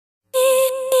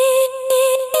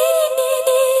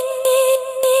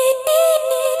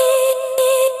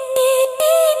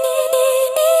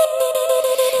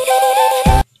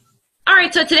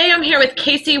so today I'm here with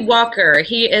Casey Walker.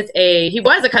 He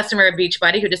was a customer of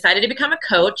Beachbody who decided to become a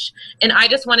coach, and I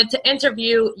just wanted to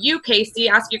interview you, Casey,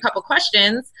 ask you a couple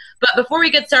questions. But before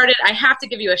we get started, I have to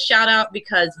give you a shout out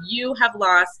because you have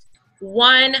lost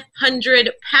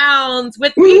 100 pounds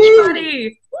with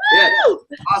Beachbody. Yes. Woo!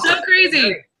 Awesome. So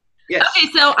crazy. Yes.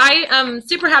 Okay, so I am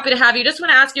super happy to have you. Just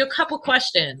want to ask you a couple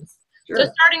questions. Sure.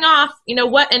 So starting off,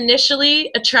 what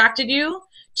initially attracted you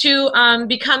to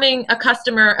becoming a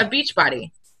customer of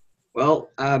Beachbody? Well,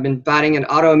 I've been fighting an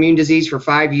autoimmune disease for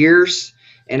 5 years,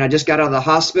 and I just got out of the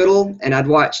hospital, and I'd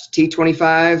watched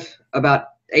T25 about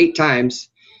 8 times,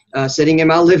 sitting in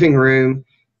my living room,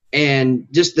 and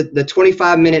just the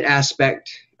 25-minute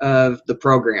aspect of the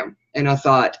program. And I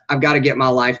thought, I've got to get my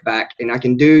life back, and I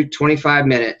can do 25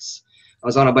 minutes. I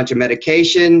was on a bunch of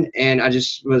medication, and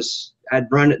I'd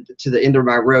run it to the end of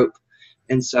my rope.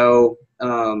 And so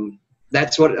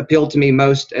that's what appealed to me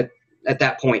most at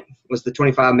that point, was the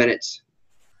 25 minutes.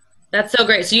 That's so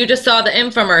great. So you just saw the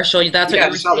infomercial. That's what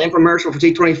I saw the infomercial for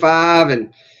T25,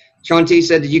 and Sean T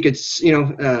said that you could,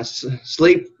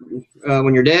 sleep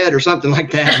when you're dead or something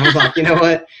like that. And I was like, you know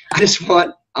what?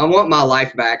 I want my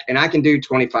life back, and I can do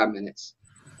 25 minutes.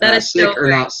 That is sick so or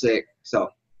great. not sick. So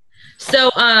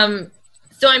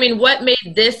I mean, what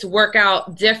made this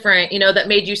workout different, that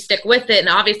made you stick with it? And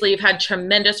obviously you've had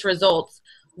tremendous results.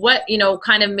 What,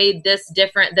 kind of made this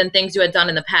different than things you had done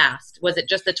in the past? Was it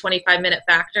just the 25-minute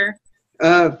factor?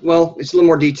 Well, it's a little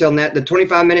more detailed than that. The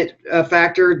 25-minute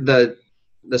factor,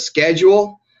 the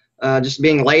schedule, just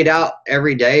being laid out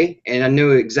every day, and I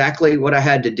knew exactly what I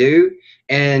had to do.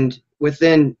 And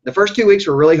within the first 2 weeks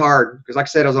were really hard because, like I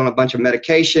said, I was on a bunch of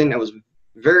medication. I was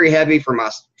very heavy for my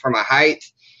height,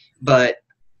 but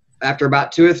after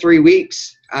about 2 or 3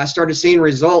 weeks, I started seeing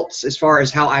results as far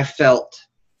as how I felt.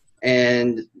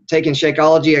 And taking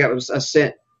Shakeology, I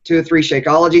sent 2 or 3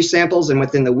 Shakeology samples, and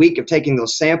within the week of taking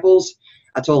those samples,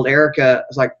 I told Erica, I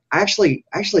was like, I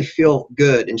actually feel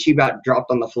good. And she about dropped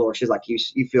on the floor. She's like,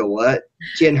 you feel what?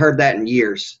 She hadn't heard that in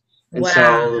years. And wow.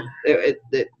 So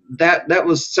that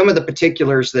was some of the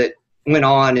particulars that went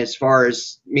on as far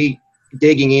as me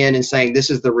digging in and saying,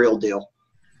 this is the real deal.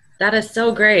 That is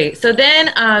so great. So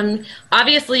then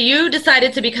obviously you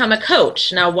decided to become a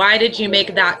coach. Now, why did you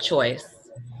make that choice?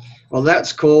 Well,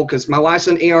 that's cool because my wife's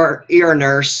an ER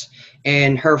nurse,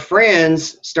 and her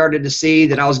friends started to see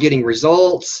that I was getting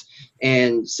results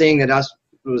and seeing that I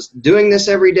was doing this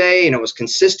every day and I was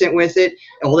consistent with it.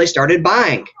 And well, they started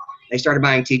buying. They started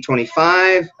buying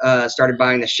T25, started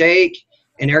buying the shake,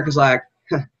 and Erica's like,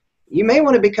 you may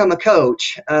want to become a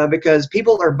coach because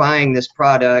people are buying this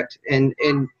product and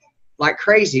like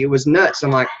crazy. It was nuts.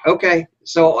 I'm like, okay.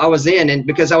 So I was in, and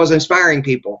because I was inspiring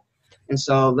people. And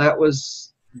so that was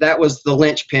the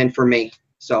linchpin for me.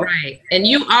 So right. And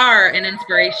you are an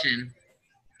inspiration.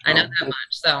 I know that much.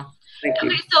 So thank you.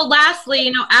 Okay, so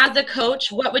lastly, as a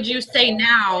coach, what would you say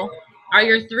now are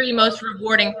your 3 most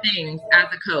rewarding things as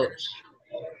a coach?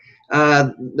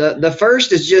 The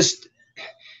first is just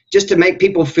to make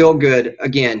people feel good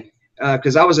again,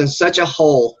 because I was in such a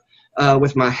hole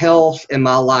with my health and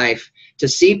my life. To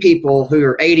see people who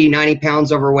are 80, 90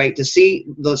 pounds overweight, to see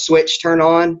the switch turn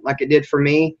on like it did for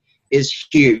me is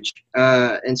huge.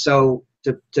 And so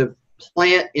to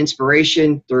plant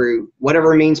inspiration through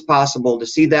whatever means possible, to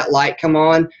see that light come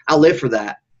on, I live for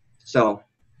that. So.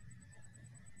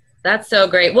 That's so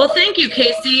great. Well, thank you,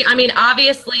 Casey. I mean,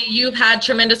 obviously you've had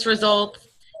tremendous results.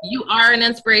 You are an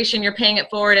inspiration. You're paying it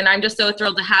forward. And I'm just so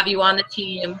thrilled to have you on the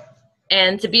team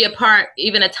and to be a part,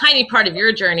 even a tiny part of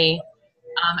your journey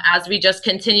as we just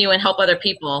continue and help other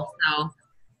people. So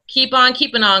keep on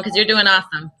keeping on because you're doing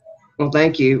awesome. Well,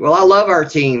 thank you. Well, I love our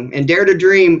team, and Dare to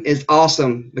Dream is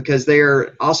awesome because they're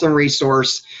an awesome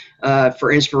resource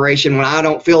for inspiration when I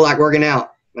don't feel like working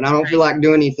out, when I don't feel like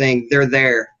doing anything. They're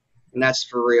there, and that's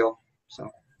for real. So.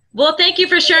 Well, thank you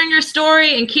for sharing your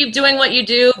story, and keep doing what you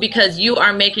do because you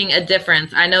are making a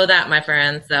difference. I know that, my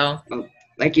friend. So Well,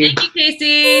 thank you. Thank you,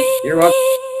 Casey. You're welcome.